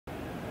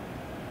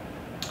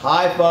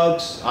Hi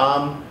folks,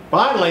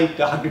 finally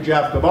Dr.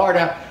 Jeff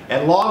Camarda,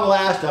 and long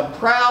last I'm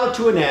proud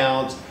to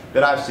announce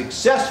that I've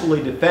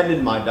successfully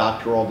defended my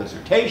doctoral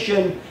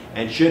dissertation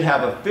and should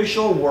have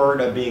official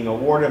word of being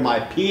awarded my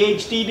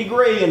PhD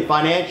degree in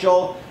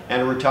financial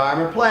and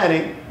retirement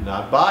planning,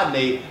 not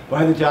botany,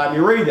 by the time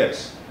you read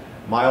this.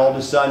 My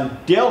oldest son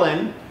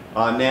Dylan,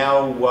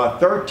 now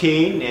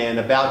 13 and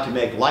about to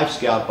make Life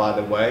Scout, by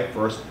the way,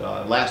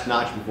 last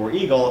notch before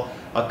Eagle,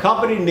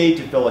 accompanied me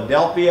to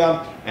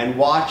Philadelphia and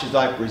watched as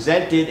I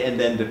presented and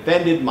then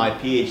defended my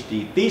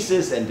PhD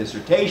thesis and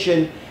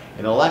dissertation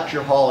in a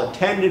lecture hall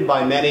attended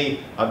by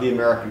many of the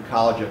American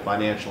College of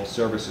Financial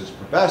Services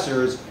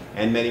professors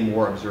and many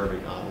more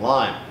observing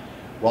online.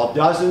 While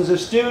dozens of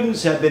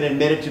students have been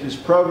admitted to this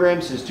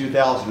program since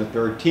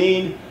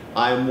 2013,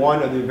 I am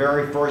one of the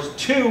very first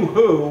two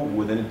who,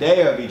 within a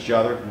day of each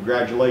other,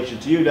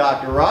 congratulations to you,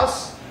 Dr.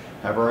 Russ,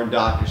 have earned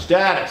doctor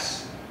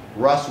status.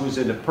 Russ was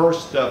in the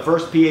first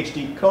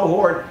PhD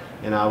cohort,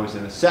 and I was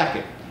in the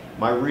second.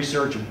 My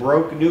research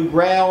broke new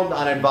ground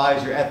on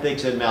advisor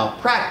ethics and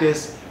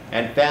malpractice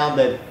and found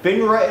that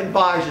FINRA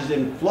advisors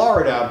in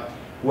Florida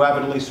who have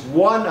at least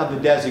one of the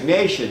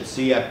designations,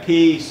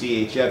 CFP,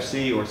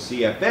 CHFC, or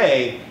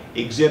CFA,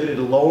 exhibited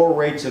lower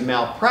rates of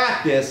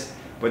malpractice,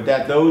 but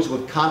that those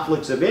with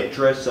conflicts of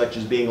interest, such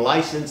as being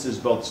licensed as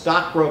both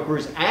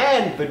stockbrokers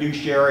and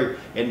fiduciary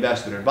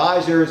investment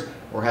advisors,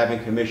 or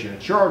having commission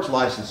insurance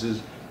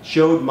licenses,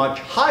 showed much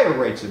higher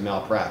rates of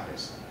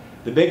malpractice.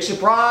 The big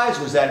surprise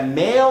was that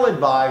male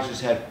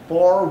advisors had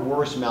far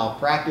worse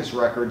malpractice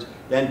records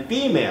than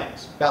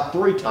females, about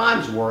 3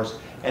 times worse,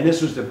 and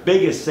this was the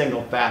biggest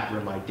single factor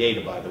in my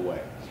data, by the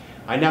way.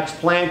 I next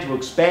plan to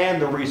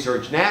expand the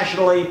research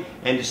nationally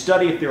and to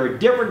study if there are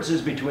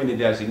differences between the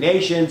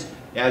designations,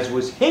 as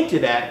was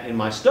hinted at in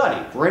my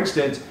study. For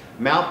instance,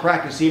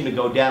 malpractice seemed to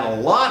go down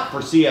a lot for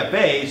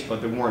CFAs, but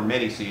there weren't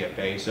many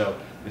CFAs, so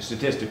the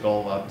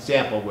statistical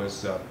sample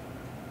was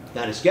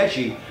kind of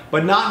sketchy,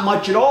 but not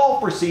much at all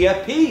for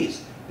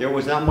CFPs. There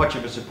was not much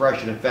of a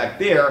suppression effect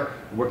there.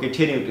 We're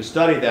continuing to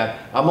study that.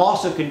 I'm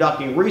also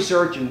conducting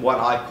research in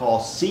what I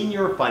call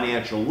senior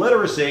financial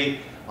literacy,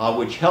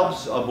 which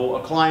helps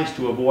clients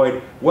to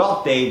avoid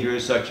wealth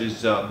dangers such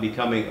as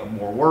becoming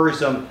more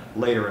worrisome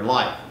later in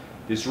life.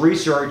 This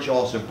research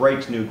also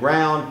breaks new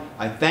ground.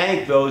 I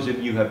thank those of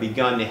you who have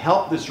begun to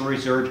help this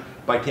research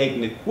by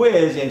taking the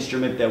quiz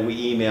instrument that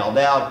we emailed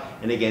out.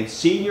 And again,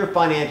 senior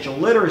financial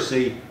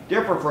literacy,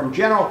 different from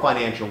general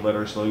financial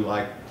literacy,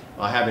 like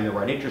having the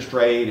right interest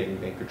rate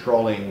and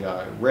controlling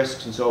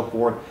risks and so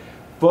forth,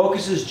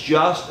 focuses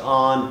just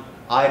on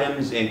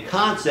items and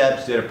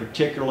concepts that are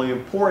particularly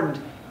important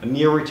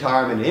near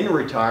retirement and in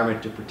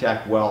retirement to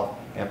protect wealth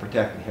and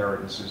protect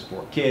inheritances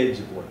for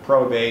kids, avoid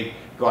probate,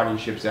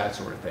 guardianships, that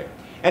sort of thing.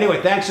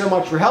 Anyway, thanks so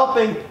much for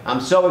helping.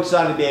 I'm so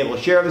excited to be able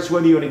to share this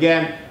with you. And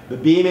again, the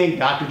beaming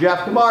Dr.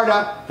 Jeff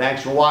Camarda.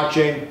 Thanks for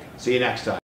watching. See you next time.